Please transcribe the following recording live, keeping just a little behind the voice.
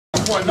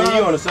1.9.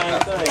 You on the same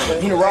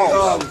thing. He the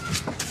wrong.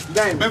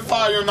 Been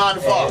fired on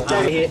 95.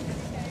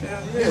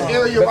 This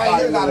area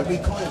right here gotta be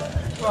clean.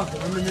 That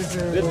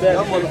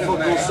motherfucker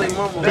gonna say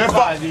mama.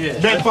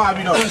 Bet 5,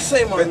 you know.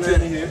 Say my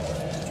name.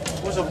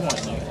 What's your point,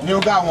 nigga? You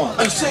don't got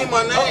one. Say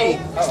my name.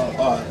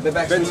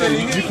 Bet 10,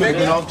 you could've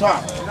been on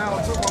top. Now I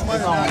took my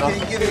money, now I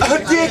can't get it.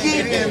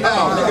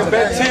 Nigga,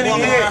 bet 10 in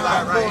here.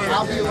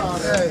 I'll be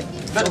around.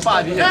 Better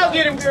 5 years. Now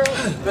get him, girl.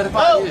 Better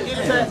 5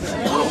 years.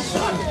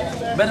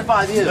 Better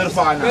 5 years. Better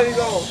 5 now.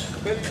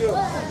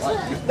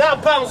 Now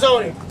pounds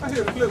on him.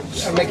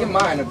 I'm making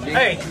mine up, G.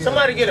 Hey,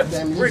 somebody get a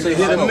brick. Hit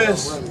and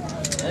miss.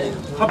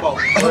 How about?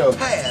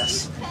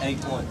 Pass.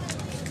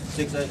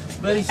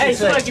 8.68. Betty Hey, 6'8.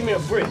 somebody give me a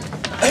brick.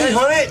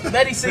 800.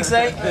 Betty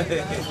 6'8.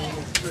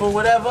 For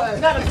whatever.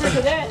 Not a brick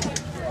of that.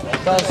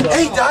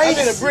 Hey, I Dice.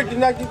 did a brick to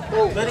knock you.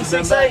 Betty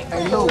 6'8.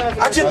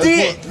 I just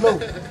did.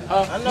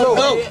 I know.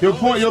 Your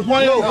point ain't 6.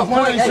 Your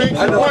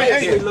point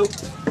 8.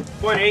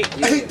 0.8.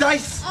 Hey,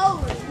 Dice.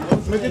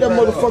 Look at that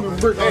motherfucking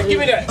brick. Hey, give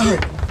me that.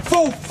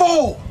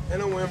 4-4.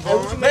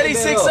 Betty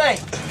 6'8.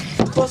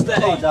 What's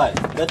that 8 Dice?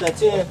 Got that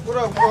 10? What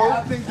up, bro?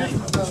 I think this is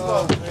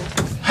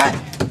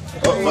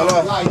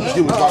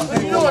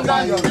You know what,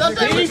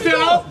 Did he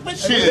fell off?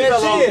 Shit.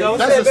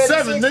 That's a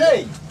 7,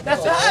 nigga.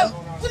 That's a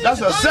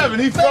That's a 7.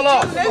 He fell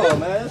off.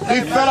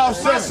 He fell off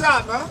 7.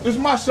 shot, man. This is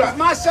my shot.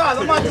 My shot.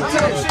 I'm about to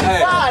tell you shit.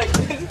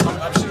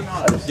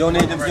 5. You don't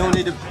need the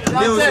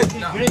music.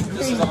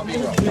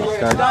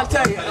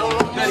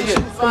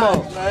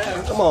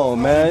 Come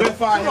on, man. Bet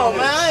 5. Come on,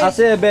 man. I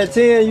said bet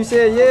 10, you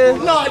said yeah?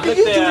 No, you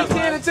do the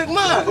 10 and took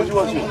mine. What you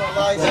want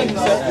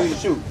to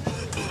shoot?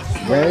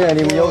 Man, it ain't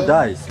even your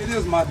dice. It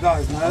is my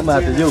dice, man. I'm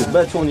out to you.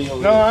 Bet 20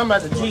 over. No, I'm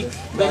at the G.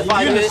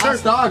 I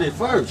started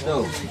first,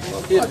 though.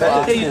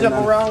 Can you jump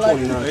around like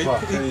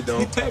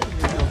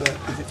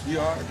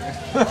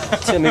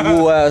 10 me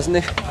woo ass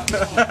nigga.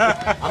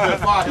 I bet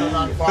 5 on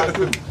 95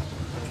 too.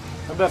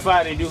 I bet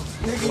 5 they do.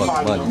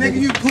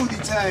 Nigga, you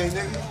pootie tang,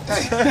 nigga.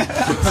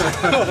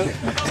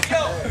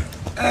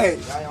 Hey.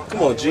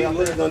 Come on, G.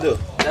 What you gonna do?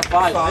 That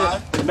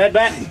 5. Bet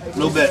back.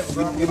 No bet.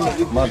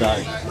 My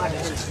dice.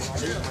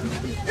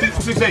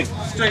 6-8.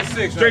 Straight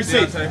 6. Straight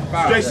 6. Straight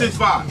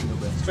 6-5.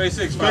 Straight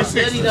 6. Straight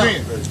 6. 10.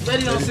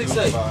 Bet on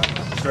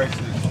 6-8. Straight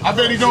 6. I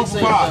bet he don't for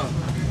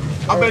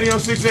 5. I bet he on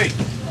 6-8.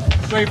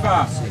 Straight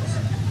 5.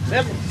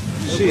 Can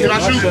I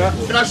shoot?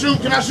 Can I shoot?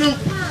 Can I shoot?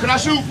 Can I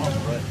shoot?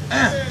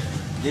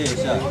 Yeah,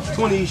 shot.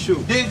 20 he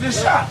shoot. Did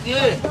this shot?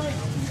 Yeah. You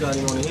got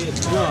him on the head?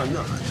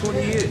 No.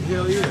 20 hit.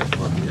 Hell yeah.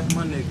 Fuck it. That's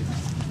my nigga.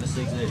 That's 6-8,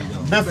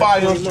 though. Bet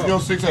 5 on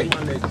 6-8.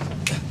 My nigga.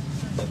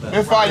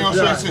 Bet 5 on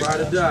 6-8.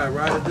 Ride or die.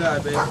 Ride or die,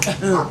 baby.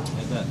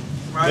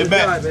 Ride or Bet die,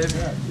 back. baby.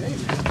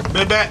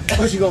 Bet back.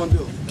 What you gonna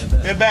do?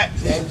 Bet back.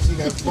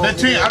 Bet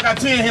 10. I got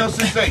 10 here on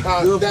 6-8.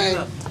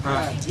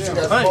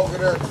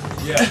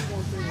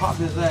 Pop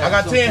his ass. I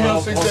got 10 here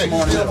on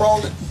 6-8. Still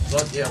rolling.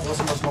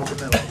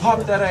 Pop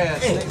that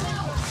ass, nigga.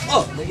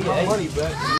 Oh, nigga, money back.